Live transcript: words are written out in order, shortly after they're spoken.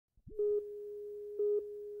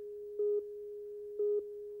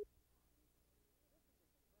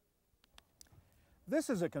This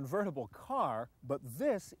is a convertible car, but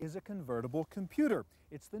this is a convertible computer.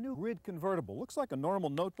 It's the new Grid convertible. Looks like a normal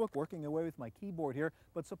notebook working away with my keyboard here,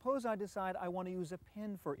 but suppose I decide I want to use a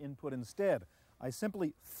pen for input instead. I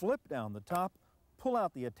simply flip down the top, pull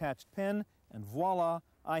out the attached pen, and voila,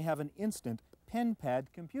 I have an instant pen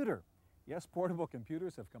pad computer. Yes, portable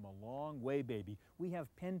computers have come a long way, baby. We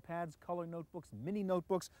have pen pads, color notebooks, mini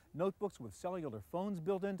notebooks, notebooks with cellular phones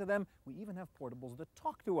built into them. We even have portables that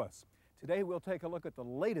talk to us. Today we'll take a look at the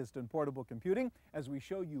latest in portable computing as we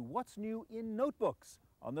show you what's new in notebooks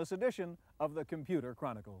on this edition of the Computer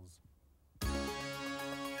Chronicles.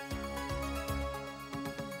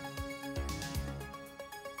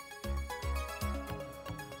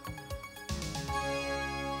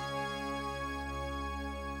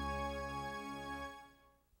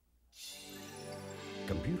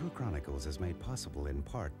 Computer Chronicles is made possible in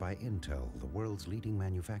part by Intel, the world's leading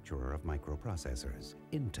manufacturer of microprocessors.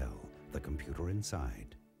 Intel, the computer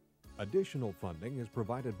inside. Additional funding is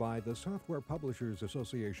provided by the Software Publishers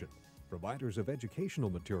Association, providers of educational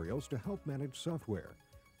materials to help manage software.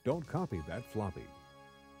 Don't copy that floppy.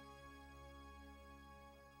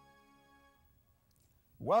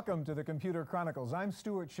 Welcome to the Computer Chronicles. I'm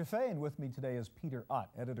Stewart Cheifet, and with me today is Peter Ott,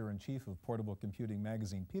 Editor-in-Chief of Portable Computing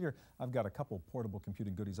Magazine. Peter, I've got a couple portable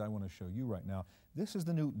computing goodies I want to show you right now. This is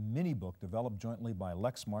the new mini book developed jointly by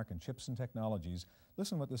Lexmark and Chips and Technologies.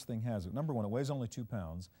 Listen what this thing has. Number one, it weighs only 2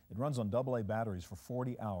 pounds. It runs on AA batteries for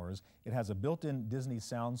 40 hours. It has a built-in Disney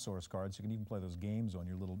sound source card, so you can even play those games on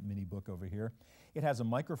your little mini book over here. It has a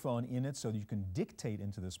microphone in it so that you can dictate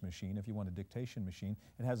into this machine if you want a dictation machine.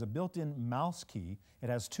 It has a built-in mouse key. It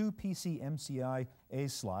has 2 PC MCI A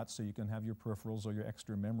slots so you can have your peripherals or your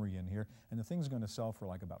extra memory in here, and the thing's going to sell for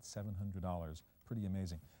like about $700. Pretty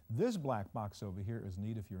amazing. This black box over here is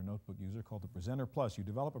neat if you're a notebook user, called the Presenter Plus. You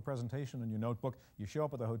develop a presentation on your notebook, you show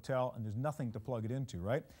up at the hotel, and there's nothing to plug it into,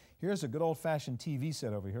 right? Here's a good old-fashioned TV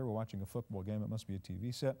set over here. We're watching a football game. It must be a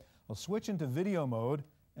TV set. I'll switch into video mode,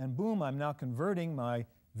 and boom, I'm now converting my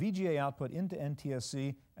VGA output into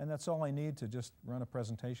NTSC, and that's all I need to just run a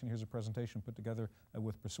presentation. Here's a presentation put together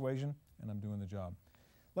with persuasion, and I'm doing the job.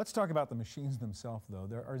 Let's talk about the machines themselves, though.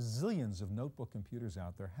 There are zillions of notebook computers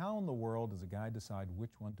out there. How in the world does a guy decide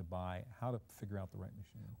which one to buy, how to figure out the right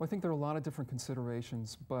machine? Well, I think there are a lot of different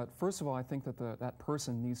considerations, but first of all, I think that that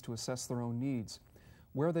person needs to assess their own needs.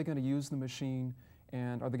 Where are they going to use the machine,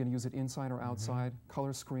 and are they going to use it inside or outside?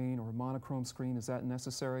 Color screen or monochrome screen, is that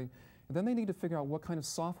necessary? And then they need to figure out what kind of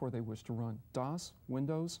software they wish to run, DOS,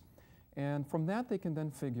 Windows, and from that they can then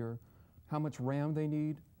figure how much RAM they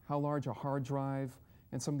need, how large a hard drive,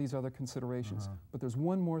 and some of these other considerations. But there's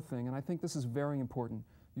one more thing, and I think this is very important.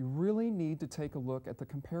 You really need to take a look at the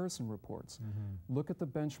comparison reports. Look at the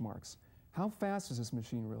benchmarks. How fast is this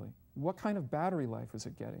machine really? What kind of battery life is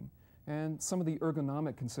it getting? And some of the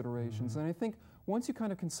ergonomic considerations. And I think once you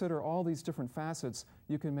kind of consider all these different facets,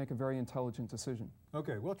 you can make a very intelligent decision.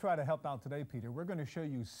 Okay, we'll try to help out today, Peter. We're going to show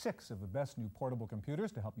you 6 of the best new portable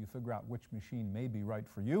computers to help you figure out which machine may be right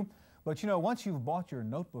for you. But you know, once you've bought your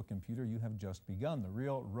notebook computer, you have just begun. The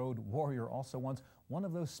real road warrior also wants one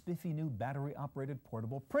of those spiffy new battery-operated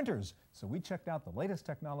portable printers. So we checked out the latest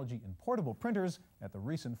technology in portable printers at the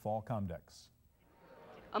recent Fall Comdex.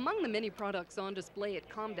 Among the many products on display at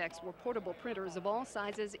Comdex were portable printers of all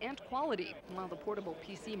sizes and quality. While the portable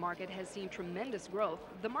PC market has seen tremendous growth,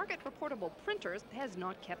 the market for portable printers has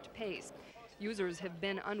not kept pace. Users have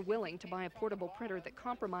been unwilling to buy a portable printer that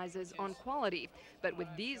compromises on quality, but with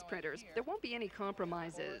these printers, there won't be any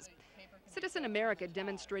compromises. Citizen America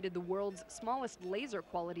demonstrated the world's smallest laser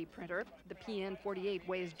quality printer. The PN48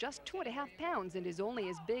 weighs just 2.5 pounds and is only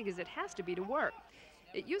as big as it has to be to work.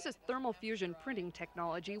 It uses thermal fusion printing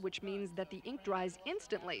technology, which means that the ink dries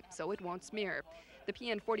instantly, so it won't smear. The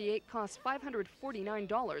PN48 costs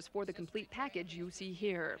 $549 for the complete package you see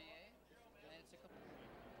here.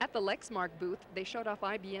 At the Lexmark booth, they showed off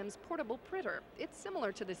IBM's portable printer. It's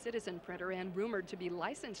similar to the Citizen printer and rumored to be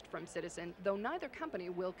licensed from Citizen, though neither company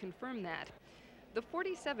will confirm that. The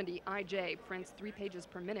 4070 IJ prints 3 pages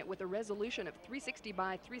per minute with a resolution of 360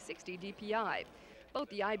 by 360 DPI. Both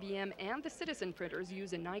the IBM and the Citizen printers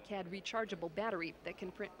use a NiCad rechargeable battery that can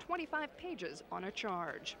print 25 pages on a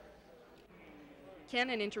charge.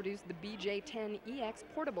 Canon introduced the BJ10EX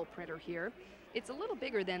portable printer here. It's a little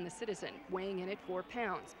bigger than the Citizen, weighing in at 4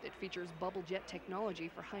 pounds. It features bubble jet technology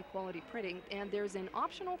for high-quality printing, and there's an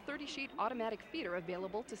optional 30-sheet automatic feeder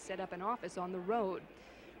available to set up an office on the road.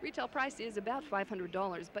 Retail price is about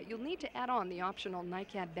 $500, but you'll need to add on the optional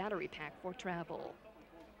NiCad battery pack for travel.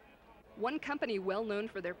 One company well known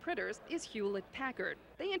for their printers is Hewlett-Packard.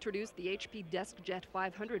 They introduced the HP DeskJet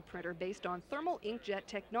 500 printer based on thermal inkjet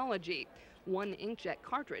technology. One inkjet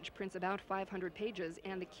cartridge prints about 500 pages,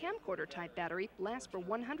 and the camcorder-type battery lasts for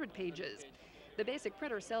 100 pages. The basic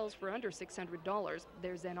printer sells for under $600.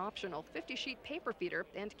 There's an optional 50-sheet paper feeder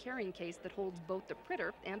and carrying case that holds both the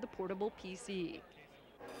printer and the portable PC.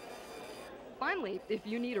 Finally, if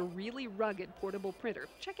you need a really rugged portable printer,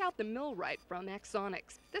 check out the Millwright from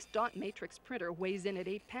Axonics. This dot matrix printer weighs in at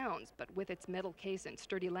 8 pounds, but with its metal case and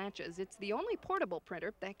sturdy latches, it's the only portable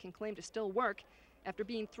printer that can claim to still work after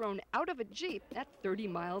being thrown out of a Jeep at 30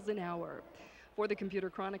 miles an hour. For the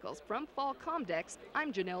Computer Chronicles from Fall Comdex,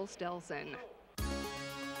 I'm Janelle Stelson.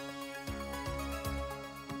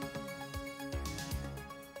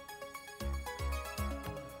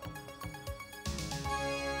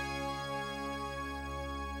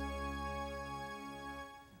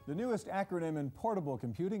 The newest acronym in portable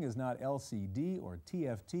computing is not LCD or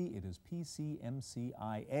TFT, it is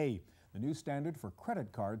PCMCIA, the new standard for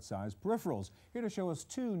credit card-sized peripherals. Here to show us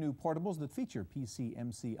two new portables that feature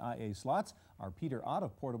PCMCIA slots are Peter Ott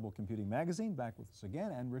of Portable Computing Magazine, back with us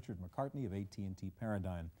again, and Richard McCartney of AT&T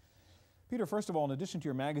Paradigm. Peter, first of all, in addition to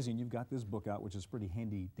your magazine, you've got this book out, which is a pretty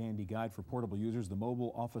handy-dandy guide for portable users, the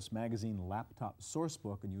Mobile Office Magazine Laptop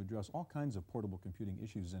Sourcebook, and you address all kinds of portable computing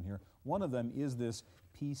issues in here. One of them is this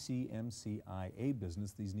PCMCIA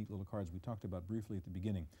business, these neat little cards we talked about briefly at the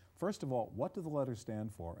beginning. First of all, what do the letters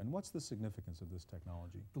stand for, and what's the significance of this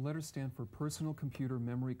technology? The letters stand for Personal Computer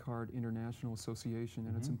Memory Card International Association,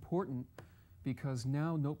 and it's important because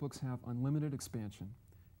now notebooks have unlimited expansion.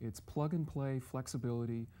 It's plug-and-play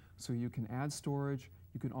flexibility, so you can add storage,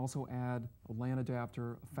 you can also add a LAN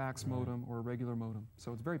adapter, a fax modem, or a regular modem.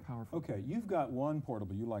 So it's very powerful. Okay, you've got one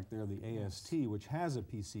portable you like there, the AST, which has a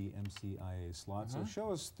PCMCIA slot. So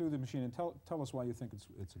show us through the machine and tell us why you think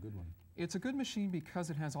it's a good one. It's a good machine because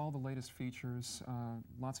it has all the latest features,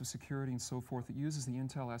 lots of security and so forth. It uses the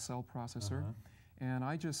Intel SL processor, and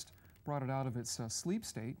I just brought it out of its sleep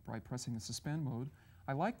state by pressing the suspend mode.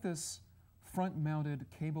 I like this front-mounted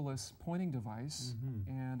cableless pointing device,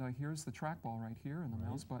 and here's the trackball right here and the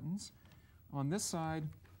mouse buttons. On this side,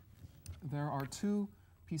 there are two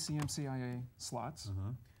PCMCIA slots,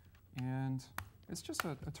 and it's just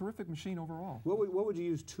a terrific machine overall. What would you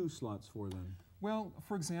use two slots for then? Well,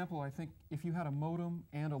 for example, I think if you had a modem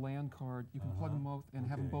and a LAN card, you can plug them both and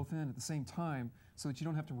have them both in at the same time so that you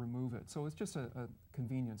don't have to remove it. So it's just a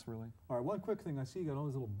convenience, really. All right, one quick thing. I see you got all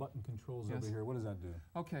these little button controls over here. What does that do?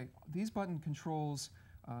 Okay, these button controls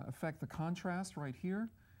affect the contrast right here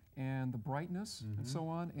and the brightness and so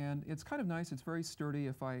on. And it's kind of nice. It's very sturdy.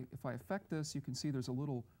 If I affect this, you can see there's a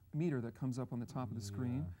little meter that comes up on the top of the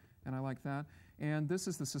screen, and I like that. And this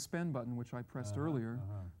is the suspend button, which I pressed earlier,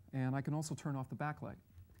 and I can also turn off the backlight.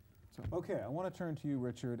 So. Okay, I want to turn to you,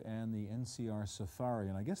 Richard, and the NCR Safari.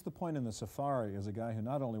 And I guess the point in the Safari is a guy who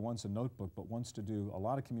not only wants a notebook, but wants to do a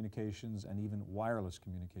lot of communications and even wireless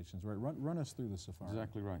communications. Right? Run us through the Safari.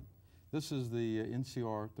 Exactly right. This is the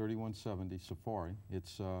NCR 3170 Safari.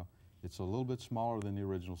 It's a little bit smaller than the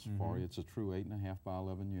original Safari. It's a true 8.5 by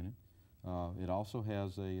 11 unit. It also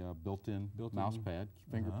has a built-in mouse pad,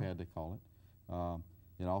 finger pad they call it.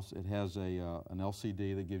 It has an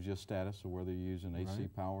LCD that gives you a status of whether you're using AC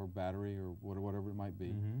power, battery, or whatever it might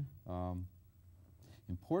be.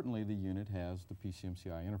 Importantly, the unit has the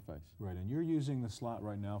PCMCI interface. Right, and you're using the slot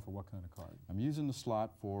right now for what kind of card? I'm using the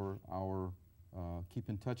slot for our Keep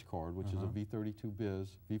in Touch card, which is a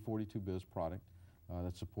V42 biz product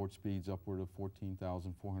that supports speeds upward of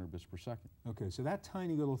 14,400 bits per second. Okay, so that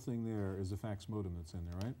tiny little thing there is a fax modem that's in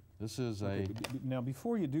there, right? This is Now,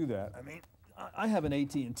 before you do that, I mean, I have an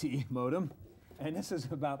AT&T modem, and this is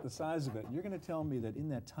about the size of it. You're going to tell me that in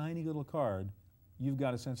that tiny little card, you've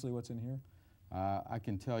got essentially what's in here? I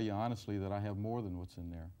can tell you honestly that I have more than what's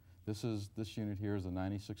in there. This unit here is a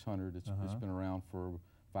 9600. It's been around for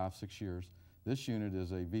 5-6 years. This unit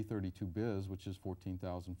is a V32 biz, which is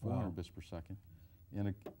 14,400 bits per second.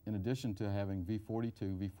 In addition to having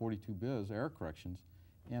V42 biz error corrections,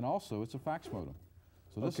 and also it's a fax modem.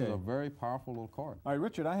 So this is a very powerful little card. All right,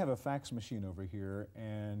 Richard, I have a fax machine over here,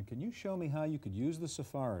 and can you show me how you could use the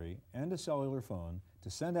Safari and a cellular phone to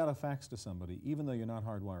send out a fax to somebody, even though you're not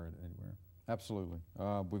hardwired anywhere? Absolutely.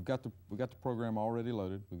 We've got the program already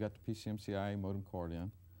loaded. We've got the PCMCIA modem card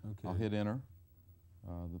in. Okay. I'll hit enter.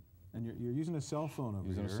 And you're using a cell phone over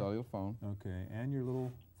here. Using a cellular phone. Okay, and your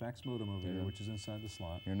little fax modem over here, which is inside the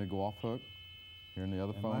slot. Hearing the go off hook. Hearing the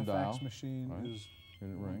other phone dial. And my fax machine is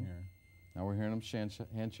hearing it ring. Here. Now we're hearing them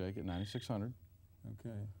handshake at 9600.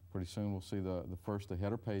 Okay. Pretty soon we'll see the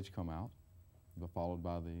header page come out, followed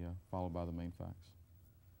by the main fax.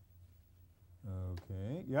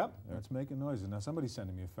 Okay, yep, that's making noises. Now somebody's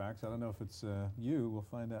sending me a fax. I don't know if it's you. We'll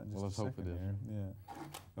find out in just Let's a hope second it is. here.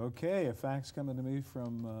 Yeah. Okay, a fax coming to me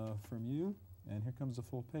from you, and here comes the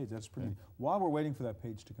full page. That's pretty neat. While we're waiting for that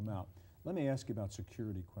page to come out, let me ask you about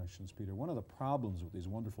security questions, Peter. One of the problems with these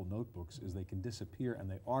wonderful notebooks is they can disappear, and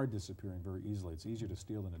they are disappearing very easily. It's easier to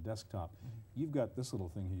steal than a desktop. You've got this little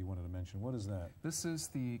thing here you wanted to mention. What is that? This is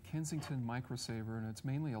the Kensington Microsaver, and it's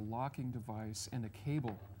mainly a locking device and a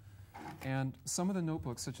cable. And some of the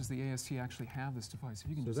notebooks, such as the AST, actually have this device. If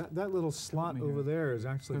you can So that little slot over there is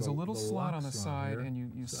actually there's a little the slot on lock the side, here. and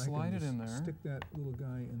you So I slide can it just in there. Stick that little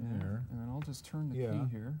guy in there. And then I'll just turn the Yeah. key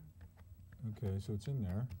here. Okay, so it's in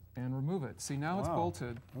there. And remove it. See, now it's Wow.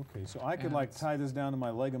 bolted. Okay, so I could And like it's- tie this down to my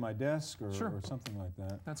leg of my desk or, Sure. or something like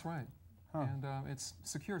that. That's right. Huh. And it's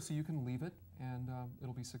secure, so you can leave it, and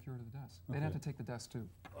it'll be secure to the desk. They'd have Okay. to take the desk, too.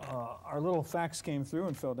 Our little fax came through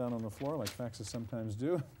and fell down on the floor, like faxes sometimes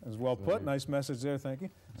do. As well put. Sorry. Nice message there, thank you.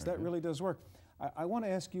 So that good. really does work. I want to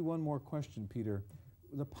ask you one more question, Peter.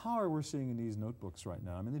 The power we're seeing in these notebooks right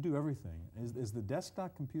now, I mean, they do everything. Is the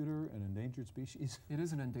desktop computer an endangered species? It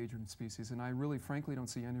is an endangered species, and I really, frankly, don't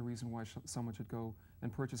see any reason why someone should go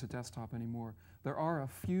and purchase a desktop anymore. There are a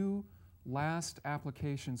few last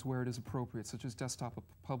applications where it is appropriate, such as desktop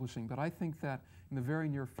publishing, but I think that in the very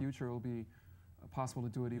near future it will be possible to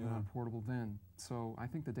do it even on portable then. So I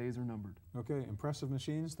think the days are numbered. Okay, impressive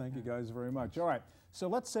machines. Thank you guys very much. All right, so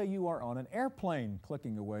let's say you are on an airplane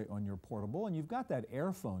clicking away on your portable, and you've got that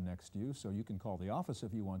airphone next to you, so you can call the office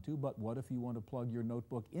if you want to, but what if you want to plug your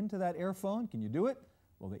notebook into that airphone? Can you do it?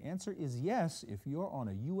 Well, the answer is yes if you're on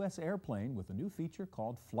a U.S. airplane with a new feature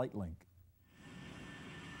called Flight Link.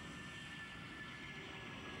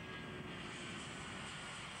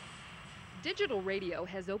 Digital radio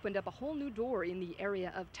has opened up a whole new door in the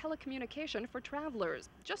area of telecommunication for travelers.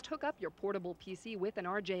 Just hook up your portable PC with an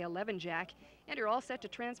RJ11 jack, and you're all set to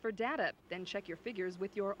transfer data. Then check your figures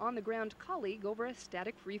with your on-the-ground colleague over a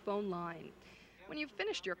static-free phone line. When you've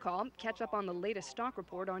finished your call, catch up on the latest stock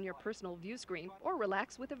report on your personal view screen, or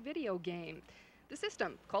relax with a video game. The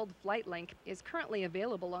system, called Flight Link, is currently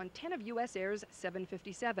available on 10 of US Air's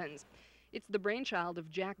 757s. It's the brainchild of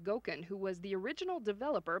Jack Gokin, who was the original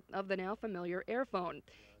developer of the now familiar Airphone.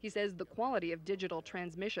 He says the quality of digital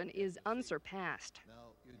transmission is unsurpassed.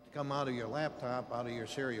 Now, you come out of your laptop, out of your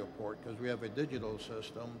serial port, because we have a digital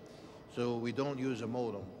system, so we don't use a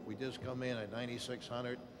modem. We just come in at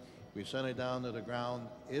 9600, we send it down to the ground.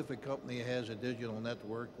 If a company has a digital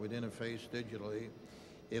network, we'd interface digitally.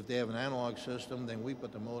 If they have an analog system, then we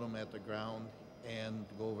put the modem at the ground and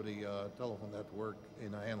go over the telephone network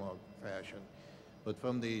in an analog fashion. But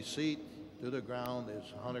from the seat to the ground is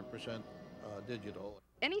 100% digital.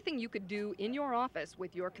 Anything you could do in your office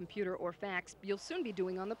with your computer or fax, you'll soon be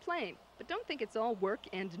doing on the plane. But don't think it's all work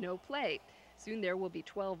and no play. Soon there will be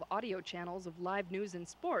 12 audio channels of live news and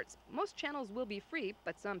sports. Most channels will be free,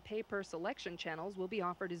 but some pay-per-selection channels will be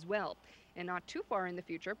offered as well. And not too far in the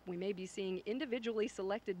future, we may be seeing individually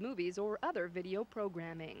selected movies or other video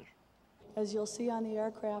programming. As you'll see on the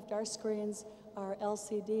aircraft, our screens are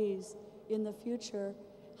LCDs. In the future,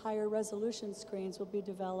 higher resolution screens will be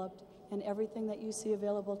developed, and everything that you see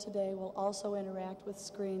available today will also interact with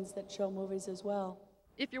screens that show movies as well.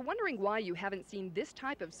 If you're wondering why you haven't seen this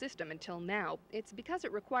type of system until now, it's because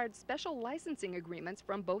it required special licensing agreements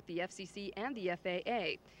from both the FCC and the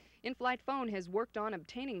FAA. In-Flight Phone has worked on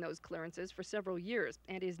obtaining those clearances for several years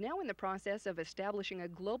and is now in the process of establishing a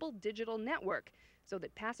global digital network so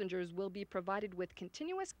that passengers will be provided with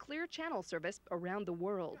continuous clear channel service around the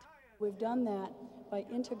world. We've done that by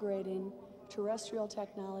integrating terrestrial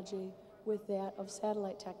technology with that of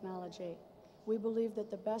satellite technology. We believe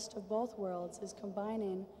that the best of both worlds is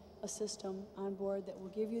combining a system on board that will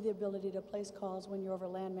give you the ability to place calls when you're over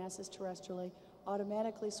land masses terrestrially,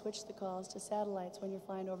 automatically switch the calls to satellites when you're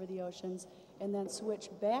flying over the oceans, and then switch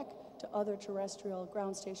back to other terrestrial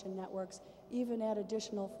ground station networks, even at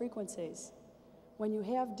additional frequencies. When you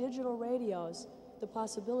have digital radios, the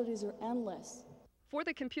possibilities are endless. For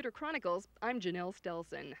the Computer Chronicles, I'm Janelle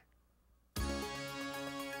Stelson.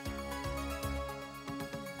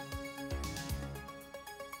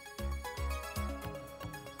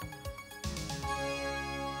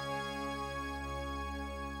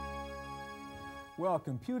 Well,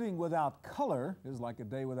 computing without color is like a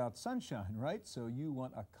day without sunshine, right? So you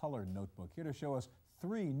want a colored notebook. Here to show us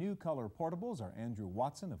 3 new color portables are Andrew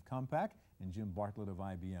Watson of Compaq and Jim Bartlett of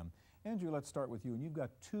IBM. Andrew, let's start with you. And you've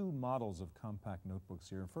got 2 models of Compaq notebooks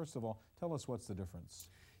here. First of all, tell us what's the difference.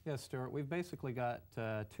 Yes, Stuart, we've basically got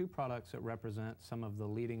 2 products that represent some of the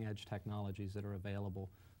leading edge technologies that are available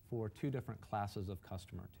for 2 different classes of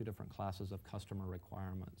customer, 2 different classes of customer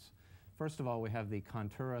requirements. First of all, we have the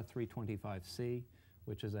Contura 325C,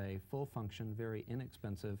 which is a full-function, very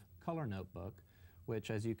inexpensive color notebook,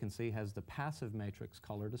 which, as you can see, has the passive matrix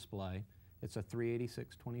color display. It's a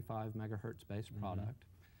 386/25 megahertz based product,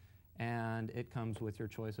 and it comes with your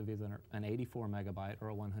choice of either an 84 megabyte or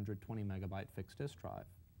a 120 megabyte fixed disk drive.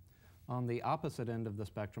 On the opposite end of the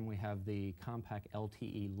spectrum, we have the compact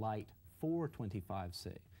LTE Lite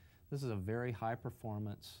 425C. This is a very high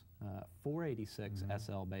performance 486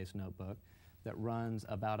 SL based notebook that runs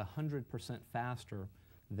about 100% faster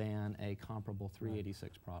than a comparable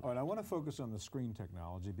 386 product. All right, I want to focus on the screen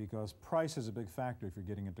technology because price is a big factor if you're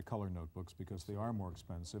getting into color notebooks because they are more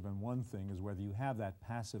expensive, and one thing is whether you have that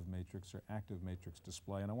passive matrix or active matrix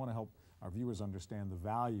display, and I want to help our viewers understand the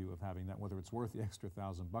value of having that, whether it's worth the extra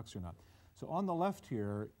 $1,000 or not. So on the left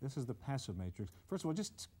here, this is the passive matrix. First of all,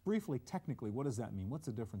 just briefly, technically, what does that mean? What's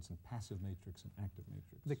the difference in passive matrix and active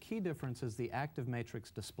matrix? The key difference is the active matrix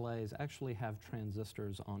displays actually have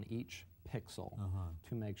transistors on each pixel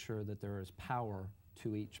to make sure that there is power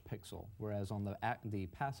to each pixel, whereas on the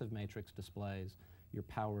passive matrix displays, your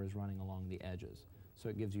power is running along the edges. So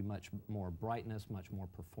it gives you much more brightness, much more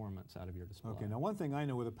performance out of your display. Okay, now one thing I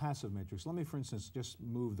know with a passive matrix, let me for instance just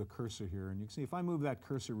move the cursor here, and you can see if I move that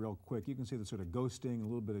cursor real quick, you can see the sort of ghosting, a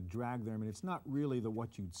little bit of drag there. I mean, it's not really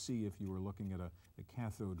what you'd see if you were looking at a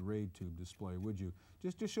cathode ray tube display, would you?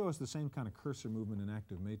 Just show us the same kind of cursor movement in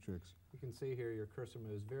active matrix. You can see here your cursor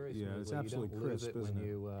moves very smoothly. Yeah, it's absolutely crisp, isn't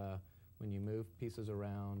it? When you move pieces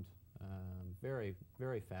around. Very,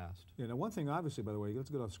 very fast. Yeah, now one thing obviously, by the way,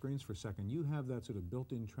 let's get off screens for a second. You have that sort of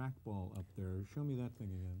built-in trackball up there. Show me that thing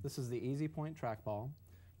again. This is the Easy Point trackball,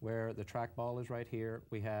 where the trackball is right here.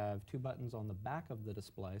 We have two buttons on the back of the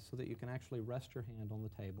display so that you can actually rest your hand on the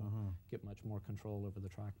table, get much more control over the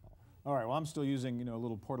trackball. All right, well, I'm still using, a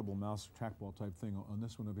little portable mouse trackball type thing on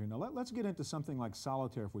this one over here. Now let's get into something like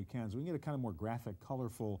solitaire if we can, so we can get a kind of more graphic,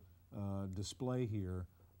 colorful display here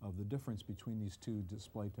of the difference between these two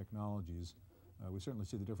display technologies. We certainly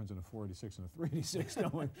see the difference in a 486 and a 386,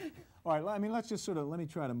 don't we? All right, I mean, let's just let me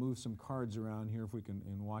try to move some cards around here if we can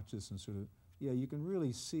and watch this and sort of, yeah, you can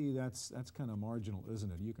really see that's kind of marginal,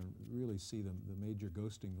 isn't it? You can really see the major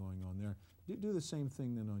ghosting going on there. Do the same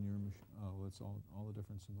thing then on your machine. Oh, it's all the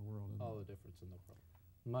difference in the world, isn't it? All the difference in the world.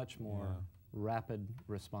 Much more rapid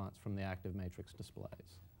response from the active matrix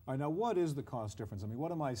displays. All right, now what is the cost difference? I mean,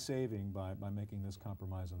 what am I saving by making this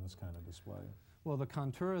compromise on this kind of display? Well, the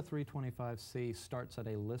Contura 325C starts at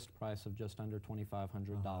a list price of just under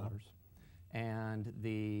 $2,500, and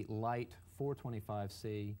the Lite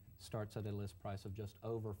 425C starts at a list price of just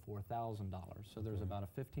over $4,000. So there's about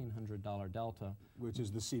a $1,500 delta. Which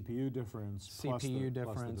is the CPU difference, CPU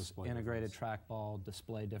difference, plus the display integrated difference. trackball,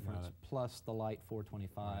 display difference, plus the Lite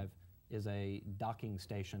 425 is a docking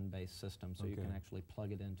station-based system, so you can actually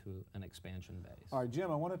plug it into an expansion base. All right,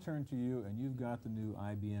 Jim, I want to turn to you, and you've got the new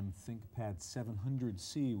IBM ThinkPad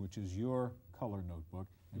 700C, which is your color notebook,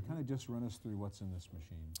 and kind of just run us through what's in this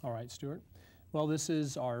machine. All right, Stuart. Well, this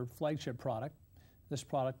is our flagship product. This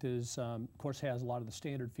product is, of course, has a lot of the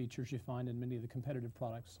standard features you find in many of the competitive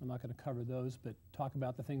products. I'm not going to cover those, but talk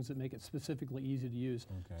about the things that make it specifically easy to use,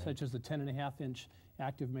 such as the 10.5-inch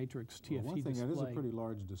active matrix TFT display. One thing, that is a pretty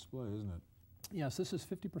large display, isn't it? Yes, this is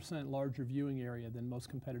 50% larger viewing area than most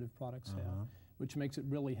competitive products have, which makes it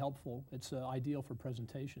really helpful. It's ideal for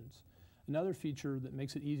presentations. Another feature that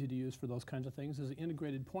makes it easy to use for those kinds of things is an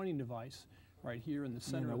integrated pointing device right here in the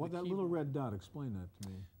center of the that keyboard. little red dot, explain that to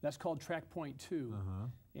me. That's called Track Point 2,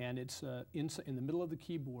 and it's in the middle of the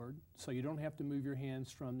keyboard, so you don't have to move your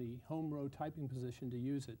hands from the home row typing position to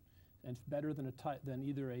use it. And it's better than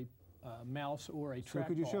either a mouse or a trackball. So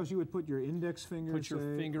could you show us, you would put your index finger, put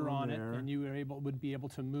your finger on it, there. and you would be able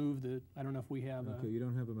to move the, I don't know if we have okay, you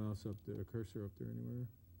don't have a mouse up there, a cursor up there anywhere?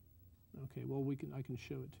 Okay, well, I can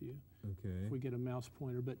show it to you. Okay. If we get a mouse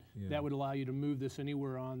pointer, but that would allow you to move this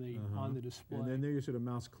anywhere on the display. And then there your sort of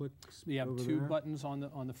mouse clicks. You have over two there? buttons on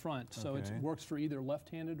the front, so it works for either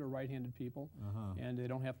left-handed or right-handed people, and they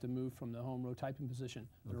don't have to move from the home row typing position.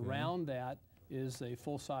 But around that is a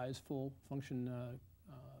full-size, full-function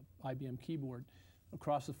IBM keyboard.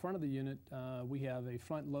 Across the front of the unit, we have a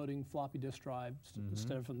front-loading floppy disk drive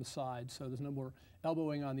instead of from the side, so there's no more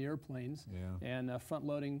elbowing on the airplanes, and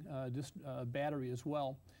front-loading battery as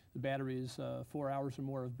well. The battery is 4 hours or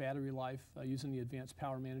more of battery life using the advanced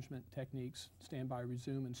power management techniques, standby,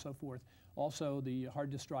 resume, and so forth. Also, the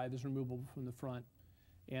hard disk drive is removable from the front.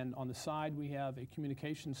 And on the side, we have a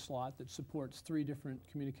communication slot that supports 3 different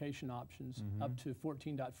communication options, up to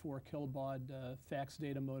 14.4 kilobaud fax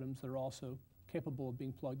data modems that are also capable of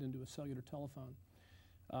being plugged into a cellular telephone.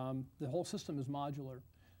 The whole system is modular.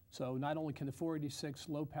 So not only can the 486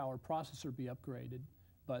 low-power processor be upgraded,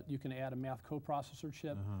 but you can add a math coprocessor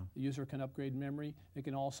chip. The user can upgrade memory. It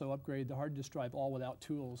can also upgrade the hard disk drive all without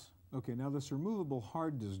tools. Okay, now this removable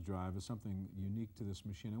hard disk drive is something unique to this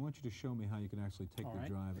machine. I want you to show me how you can actually take the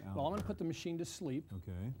drive out. Well, I'm going to put the machine to sleep.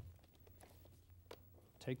 Okay.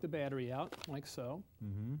 Take the battery out, like so.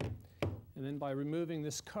 And then by removing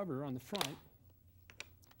this cover on the front,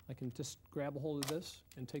 I can just grab a hold of this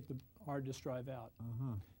and take the hard disk drive out.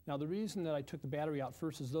 Now, the reason that I took the battery out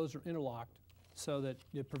first is those are interlocked, so that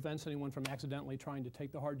it prevents anyone from accidentally trying to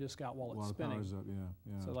take the hard disk out while it's spinning. Powers up,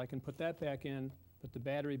 yeah. So I can put that back in, put the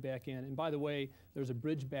battery back in. And by the way, there's a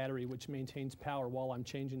bridge battery which maintains power while I'm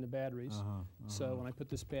changing the batteries. So when I put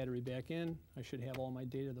this battery back in, I should have all my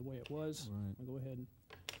data the way it was. I'll go ahead and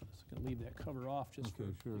just gonna leave that cover off just for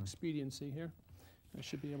expediency here. I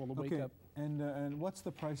should be able to wake up. And what's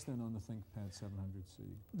the price then on the ThinkPad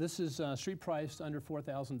 700C? This is street priced under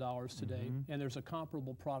 $4,000 today, and there's a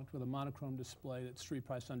comparable product with a monochrome display that's street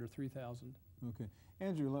priced under $3,000. Okay.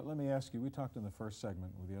 Andrew, let me ask you, we talked in the first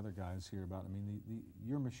segment with the other guys here about, I mean,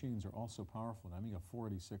 your machines are also powerful. I mean, you have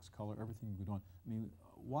 486 color, everything you want. I mean,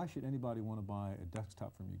 why should anybody want to buy a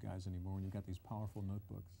desktop from you guys anymore when you've got these powerful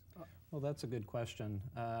notebooks? Well, that's a good question.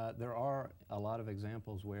 There are a lot of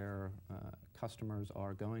examples where customers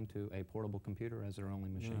are going to a portable computer as their only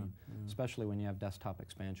machine, especially when you have desktop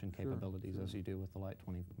expansion capabilities as you do with the Light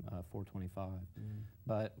 425.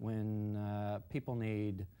 But when people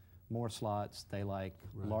need more slots, they like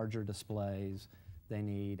larger displays, they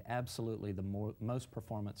need absolutely the most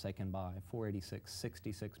performance they can buy, 486,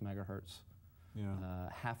 66 megahertz.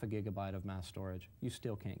 Half a gigabyte of mass storage. You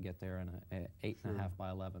still can't get there in an 8.5 by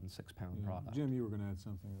 11 6-pound product. Jim, you were going to add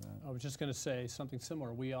something to that. I was just going to say something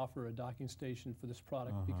similar. We offer a docking station for this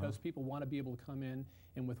product because people want to be able to come in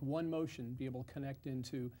and with one motion be able to connect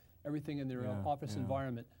into everything in their office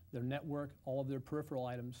environment, their network, all of their peripheral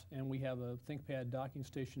items, and we have a ThinkPad docking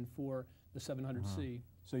station for the 700C.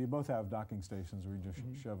 So you both have docking stations where you just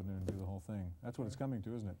shove it in and do the whole thing. That's what it's coming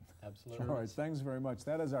to, isn't it? Absolutely. All right, thanks very much.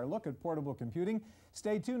 That is our look at portable computing.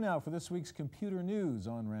 Stay tuned now for this week's computer news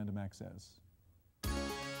on Random Access.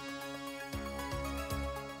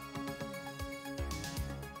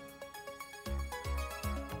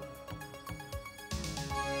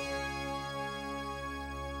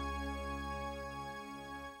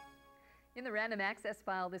 In the Random Access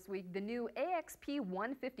file this week, the new AXP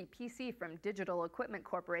 150 PC from Digital Equipment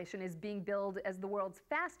Corporation is being billed as the world's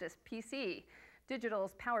fastest PC.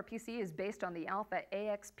 Digital's Power PC is based on the Alpha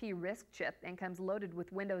AXP RISC chip and comes loaded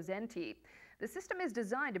with Windows NT. The system is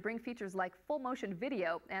designed to bring features like full motion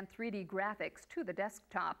video and 3D graphics to the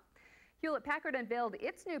desktop. Hewlett-Packard unveiled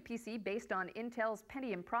its new PC based on Intel's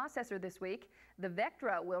Pentium processor this week. The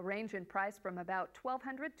Vectra will range in price from about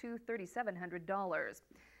 $1,200 to $3,700.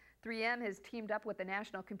 3M has teamed up with the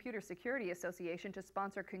National Computer Security Association to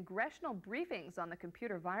sponsor congressional briefings on the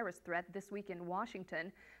computer virus threat this week in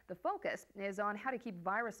Washington. The focus is on how to keep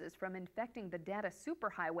viruses from infecting the data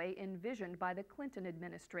superhighway envisioned by the Clinton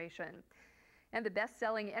administration. And the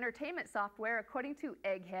best-selling entertainment software, according to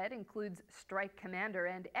Egghead, includes Strike Commander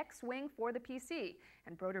and X-Wing for the PC,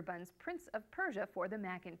 and Broderbund's Prince of Persia for the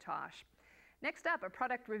Macintosh. Next up, a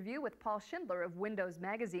product review with Paul Schindler of Windows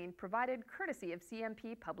Magazine, provided courtesy of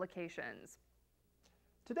CMP Publications.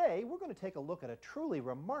 Today, we're going to take a look at a truly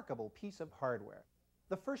remarkable piece of hardware,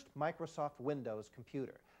 the first Microsoft Windows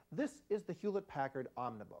computer. This is the Hewlett-Packard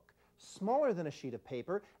Omnibook. Smaller than a sheet of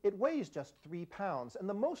paper, it weighs just 3 pounds, and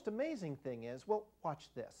the most amazing thing is, well, watch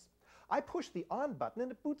this. I push the on button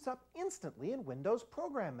and it boots up instantly in Windows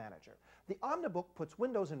Program Manager. The Omnibook puts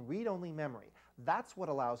Windows in read-only memory. That's what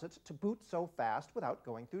allows it to boot so fast without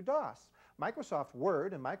going through DOS. Microsoft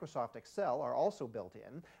Word and Microsoft Excel are also built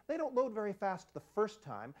in. They don't load very fast the first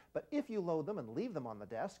time, but if you load them and leave them on the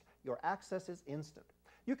desk, your access is instant.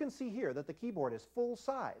 You can see here that the keyboard is full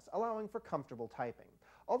size, allowing for comfortable typing.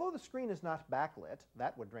 Although the screen is not backlit,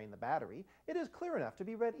 that would drain the battery, it is clear enough to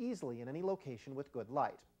be read easily in any location with good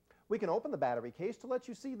light. We can open the battery case to let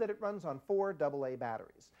you see that it runs on 4 AA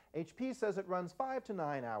batteries. HP says it runs 5 to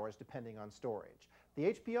 9 hours depending on storage. The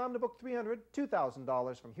HP Omnibook 300,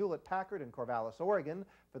 $2,000 from Hewlett-Packard in Corvallis, Oregon.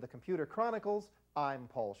 For the Computer Chronicles, I'm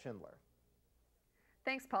Paul Schindler.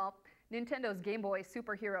 Thanks, Paul. Nintendo's Game Boy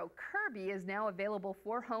superhero Kirby is now available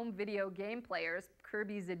for home video game players.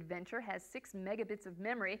 Kirby's Adventure has 6 megabits of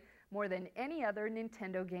memory, more than any other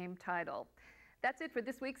Nintendo game title. That's it for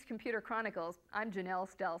this week's Computer Chronicles. I'm Janelle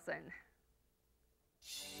Stelson.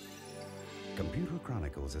 Computer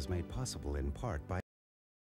Chronicles is made possible in part by